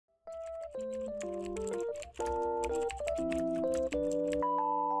Hey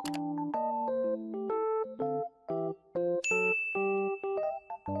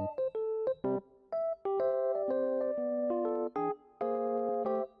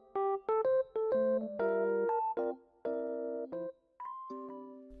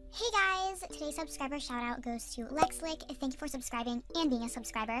guys! Today's subscriber shoutout goes to 𝕨𝕨𝕨. Thank you for subscribing and being a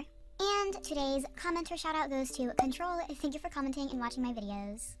subscriber. And today's commenter shoutout goes to 𝐶ontrol. Thank you for commenting and watching my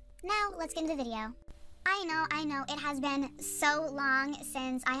videos. Now, let's get into the video. I know, it has been so long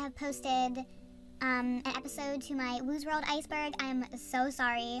since I have posted an episode to my Woozworld iceberg. I'm so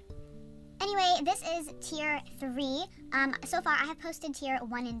sorry. Anyway, this is tier 3. So far I have posted tier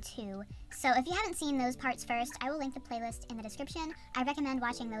 1 and 2. So if you haven't seen those parts first, I will link the playlist in the description. I recommend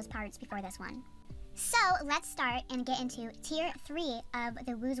watching those parts before this one. So let's start and get into tier 3 of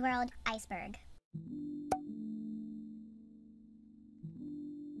the Woozworld iceberg.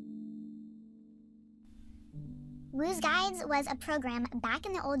 ♂Guides was a program back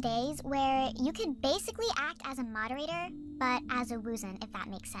in the old days where you could basically act as a moderator, but as a Woozn, if that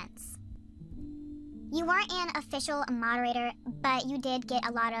makes sense. You weren't an official moderator, but you did get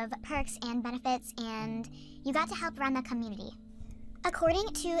a lot of perks and benefits, and you got to help run the community. According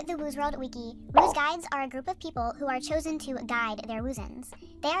to the Woozworld wiki, ♂Guides are a group of people who are chosen to guide their Woozns.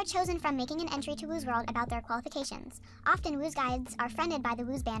 They are chosen from making an entry to Woozworld about their qualifications. Often ♂Guides are friended by the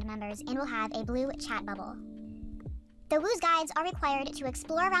Wooz band members and will have a blue chat bubble. The ♂Guides are required to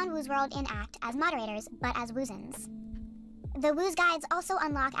explore around Woozworld and act as moderators, but as Woozns. The ♂Guides also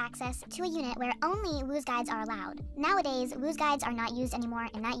unlock access to a unit where only ♂Guides are allowed. Nowadays, ♂Guides are not used anymore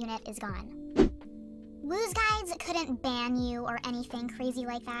and that unit is gone. ♂Guides couldn't ban you or anything crazy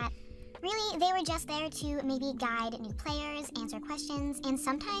like that. Really, they were just there to maybe guide new players, answer questions, and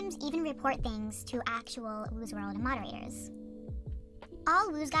sometimes even report things to actual Woozworld moderators. All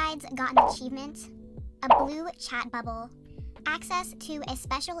 ♂Guides got an achievement, a blue chat bubble, access to a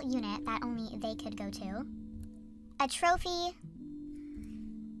special unit that only they could go to, a trophy,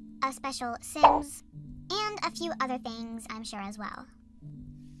 a special Sims, and a few other things I'm sure as well.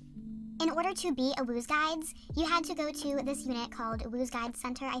 In order to be a ♂Guides, you had to go to this unit called ♂Guides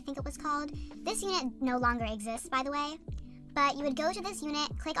Center, I think it was called. This unit no longer exists, by the way. But you would go to this unit,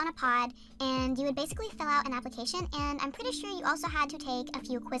 click on a pod, and you would basically fill out an application, and I'm pretty sure you also had to take a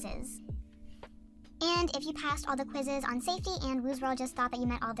few quizzes. And if you passed all the quizzes on safety and Woozworld just thought that you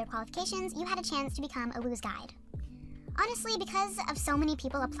met all of their qualifications, you had a chance to become a ♂Guide. Honestly, because of so many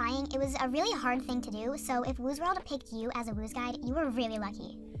people applying, it was a really hard thing to do, so if Woozworld picked you as a ♂Guide, you were really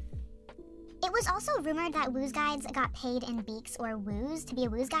lucky. It was also rumored that ♂Guides got paid in beaks or woos to be a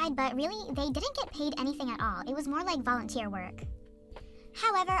 ♂Guide, but really, they didn't get paid anything at all. It was more like volunteer work.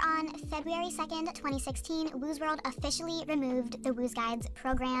 However, on February 2nd, 2016, Woozworld officially removed the ♂Guides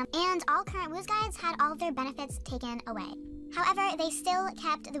program, and all current ♂Guides had all of their benefits taken away. However, they still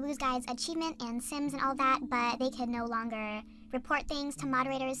kept the ♂Guides achievement and Sims and all that, but they could no longer report things to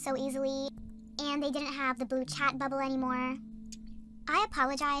moderators so easily, and they didn't have the blue chat bubble anymore. I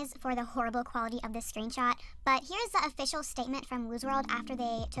apologize for the horrible quality of this screenshot, but here's the official statement from Woozworld after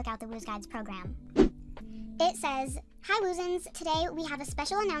they took out the ♂Guides program. It says, "Hi Woozns, today we have a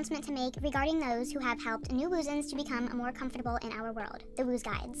special announcement to make regarding those who have helped new Woozns to become more comfortable in our world, the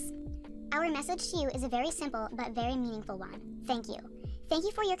 ♂Guides. Our message to you is a very simple but very meaningful one. Thank you. Thank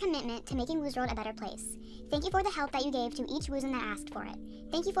you for your commitment to making Woozworld a better place. Thank you for the help that you gave to each Woozn that asked for it.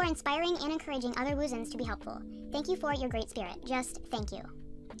 Thank you for inspiring and encouraging other Woozns to be helpful. Thank you for your great spirit. Just thank you.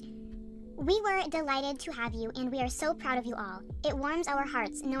 We were delighted to have you, and we are so proud of you all. It warms our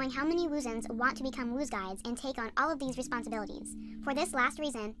hearts knowing how many Woozns want to become ♂Guides and take on all of these responsibilities. For this last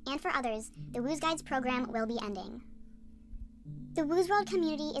reason, and for others, the ♂Guides program will be ending. The Woozworld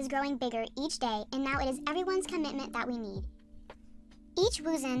community is growing bigger each day, and now it is everyone's commitment that we need. Each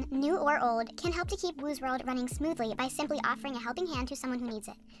Woozn, new or old, can help to keep Woozworld running smoothly by simply offering a helping hand to someone who needs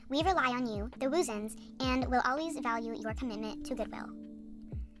it. We rely on you, the Woozns, and will always value your commitment to goodwill.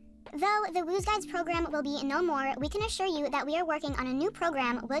 Though the ♂Guides program will be no more, we can assure you that we are working on a new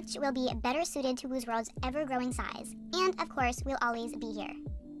program which will be better suited to Woozworld's ever-growing size. And, of course, we'll always be here.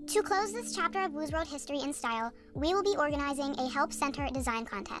 To close this chapter of Woozworld history in style, we will be organizing a Help Center design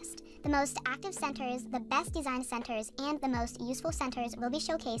contest. The most active centers, the best designed centers, and the most useful centers will be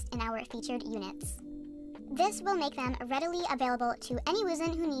showcased in our featured units. This will make them readily available to any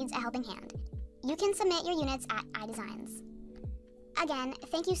Woozn who needs a helping hand. You can submit your units at iDesigns. Again,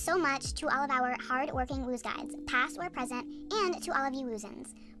 thank you so much to all of our hard-working ♂Guides, past or present, and to all of you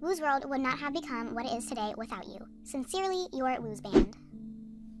Woozns. Woozworld would not have become what it is today without you. Sincerely, your Wooz Band.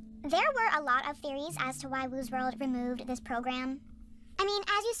 There were a lot of theories as to why Woozworld removed this program. I mean,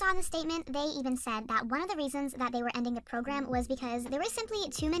 as you saw in the statement, they even said that one of the reasons that they were ending the program was because there were simply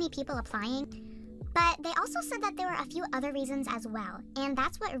too many people applying. But they also said that there were a few other reasons as well, and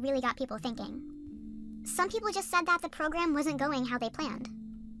that's what really got people thinking. Some people just said that the program wasn't going how they planned.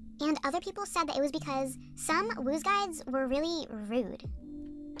 And other people said that it was because some 괡Sguides were really rude.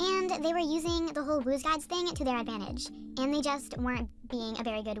 And they were using the whole 괡Sguides thing to their advantage, and they just weren't being a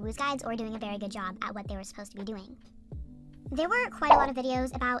very good 괡Sguides or doing a very good job at what they were supposed to be doing. There were quite a lot of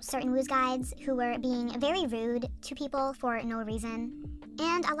videos about certain 괡Sguides who were being very rude to people for no reason,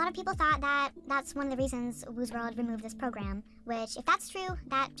 and a lot of people thought that that's one of the reasons Woozworld removed this program, which, if that's true,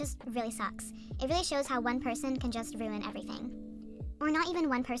 that just really sucks. It really shows how one person can just ruin everything. Or not even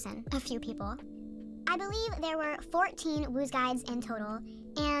one person, a few people. I believe there were 14 괡Sguides in total,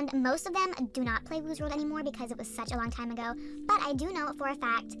 and most of them do not play Woozworld anymore because it was such a long time ago, but I do know for a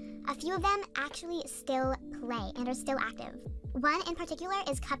fact a few of them actually still play and are still active. One in particular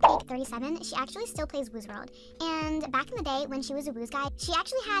is Cupcake37. She actually still plays Woozworld, and back in the day when she was a 괡Sguide, she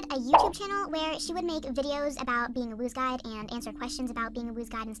actually had a YouTube channel where she would make videos about being a 괡Sguide and answer questions about being a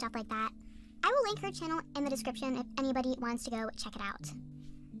괡Sguide and stuff like that. I will link her channel in the description if anybody wants to go check it out.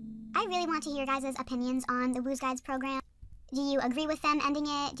 I really want to hear your guys' opinions on the 괡Sguides program. Do you agree with them ending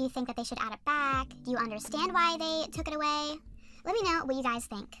it? Do you think that they should add it back? Do you understand why they took it away? Let me know what you guys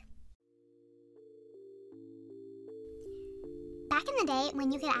think. Back in the day,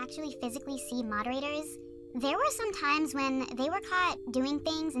 when you could actually physically see moderators, there were some times when they were caught doing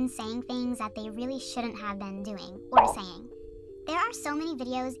things and saying things that they really shouldn't have been doing or saying. There are so many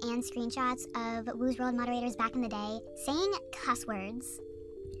videos and screenshots of Woozworld moderators back in the day saying cuss words,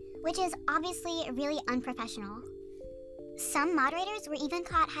 which is obviously really unprofessional. Some moderators were even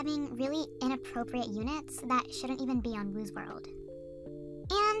caught having really inappropriate units that shouldn't even be on Woozworld.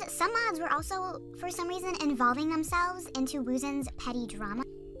 And some mods were also, for some reason, involving themselves into Woozon's petty drama.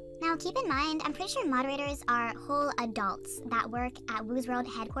 Now keep in mind, I'm pretty sure moderators are whole adults that work at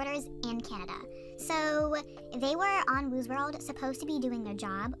Woozworld headquarters in Canada. So they were on Woozworld supposed to be doing their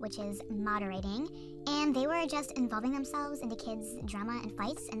job, which is moderating, and they were just involving themselves into kids' drama and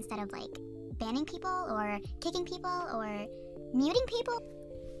fights instead of like banning people or kicking people or muting people.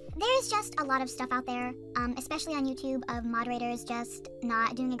 There's just a lot of stuff out there, especially on YouTube, of moderators just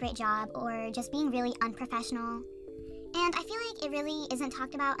not doing a great job or just being really unprofessional. And I feel like it really isn't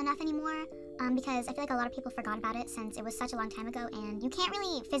talked about enough anymore, because I feel like a lot of people forgot about it since it was such a long time ago and you can't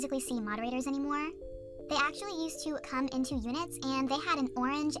really physically see moderators anymore. They actually used to come into units and they had an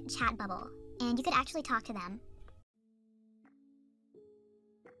orange chat bubble, and you could actually talk to them.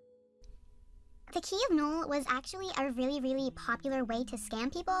 The Key of Null was actually a really, really popular way to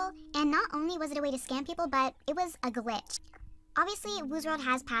scam people, and not only was it a way to scam people, but it was a glitch. Obviously, Woozworld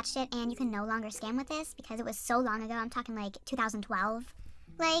has patched it and you can no longer scam with this because it was so long ago. I'm talking like 2012.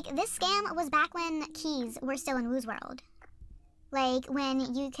 Like, this scam was back when keys were still in Woozworld. Like,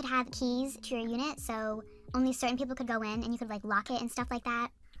 when you could have keys to your unit, so only certain people could go in and you could like lock it and stuff like that.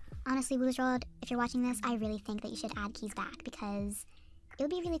 Honestly, Woozworld, if you're watching this, I really think that you should add keys back because it would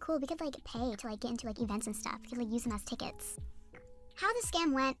be really cool. We could like pay to like get into like events and stuff. We could like use them as tickets. How the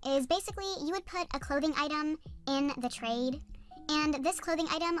scam went is basically you would put a clothing item in the trade, and this clothing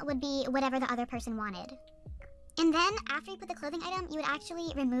item would be whatever the other person wanted. And then after you put the clothing item, you would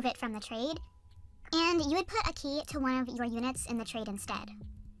actually remove it from the trade, and you would put a key to one of your units in the trade instead.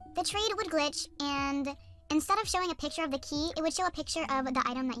 The trade would glitch, and instead of showing a picture of the key, it would show a picture of the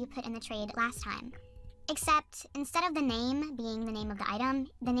item that you put in the trade last time. Except instead of the name being the name of the item,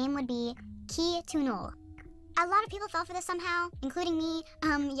 the name would be Key to Null. A lot of people fell for this somehow, including me.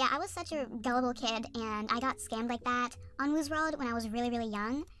 Yeah, I was such a gullible kid, and I got scammed like that on Woozworld when I was really, really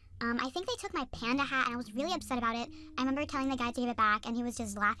young. I think they took my panda hat, and I was really upset about it. I remember telling the guy to give it back, and he was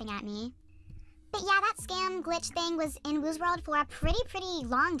just laughing at me. But yeah, that scam glitch thing was in Woozworld for a pretty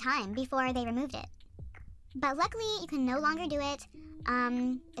long time before they removed it. But luckily, you can no longer do it.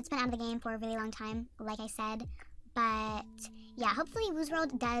 It's been out of the game for a really long time, like I said. But yeah, hopefully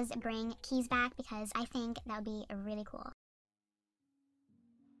Woozworld does bring keys back because I think that would be really cool.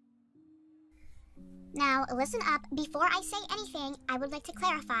 Now, listen up. Before I say anything, I would like to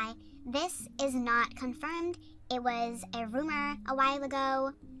clarify. This is not confirmed. It was a rumor a while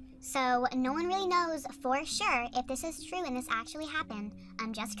ago. So no one really knows for sure if this is true and this actually happened.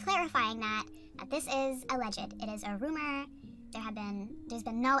 I'm just clarifying that this is alleged. It is a rumor. There's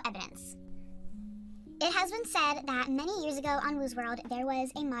been no evidence. It has been said that many years ago on Woozworld, there was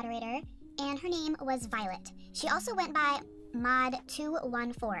a moderator, and her name was Violet. She also went by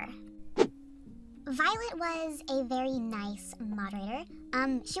Mod214. Violet was a very nice moderator.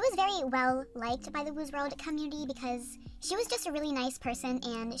 She was very well liked by the Woozworld community because she was just a really nice person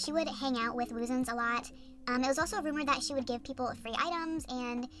and she would hang out with Woozens a lot. It was also rumored that she would give people free items,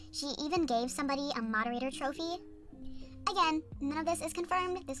 and she even gave somebody a moderator trophy. Again, none of this is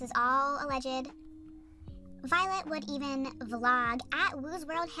confirmed. This is all alleged. Violet would even vlog at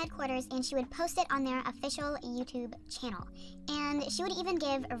Woozworld headquarters, and she would post it on their official YouTube channel. And she would even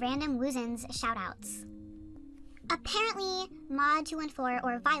give random Woozens shoutouts. Apparently, Mod214,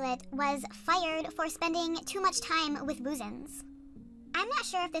 or Violet, was fired for spending too much time with Woozens. I'm not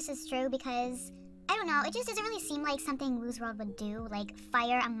sure if this is true because, I don't know, it just doesn't really seem like something Woozworld would do, like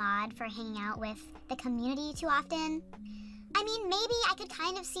fire a mod for hanging out with the community too often. I mean, maybe I could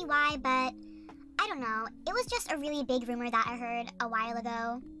kind of see why, but I don't know. It was just a really big rumor that I heard a while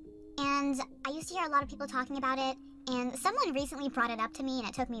ago, and I used to hear a lot of people talking about it, and someone recently brought it up to me and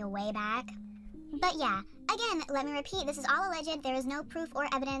it took me way back. But yeah, again, let me repeat, this is all alleged. There is no proof or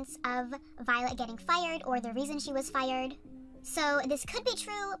evidence of Violet getting fired or the reason she was fired. So this could be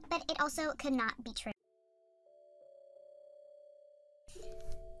true, but it also could not be true.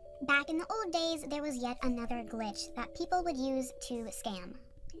 Back in the old days, there was yet another glitch that people would use to scam.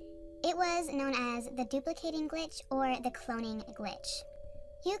 It was known as the duplicating glitch or the cloning glitch.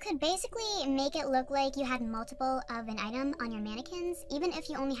 You could basically make it look like you had multiple of an item on your mannequins, even if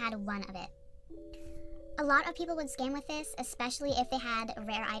you only had one of it. A lot of people would scam with this, especially if they had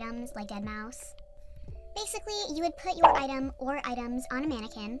rare items like Dead Mouse. Basically, you would put your item or items on a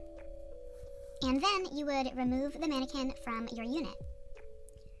mannequin, and then you would remove the mannequin from your unit.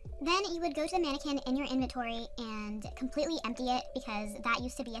 Then you would go to the mannequin in your inventory and completely empty it, because that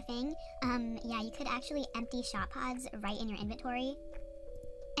used to be a thing. Yeah, you could actually empty shop pods right in your inventory.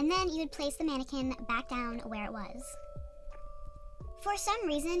 And then you would place the mannequin back down where it was. For some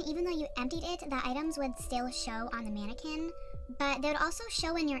reason, even though you emptied it, the items would still show on the mannequin, but they would also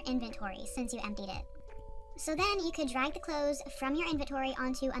show in your inventory since you emptied it. So then you could drag the clothes from your inventory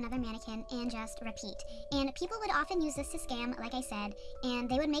onto another mannequin and just repeat. And people would often use this to scam, like I said, and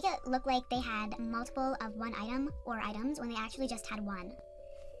they would make it look like they had multiple of one item or items when they actually just had one.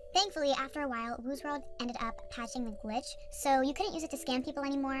 Thankfully, after a while, Woozworld ended up patching the glitch, so you couldn't use it to scam people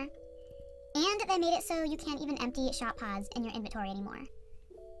anymore. And they made it so you can't even empty shop pods in your inventory anymore.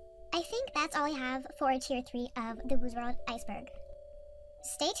 I think that's all I have for Tier 3 of the Woozworld Iceberg.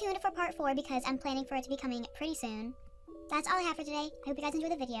 Stay tuned for Part 4 because I'm planning for it to be coming pretty soon. That's all I have for today. I hope you guys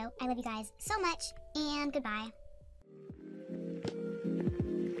enjoyed the video. I love you guys so much, and goodbye.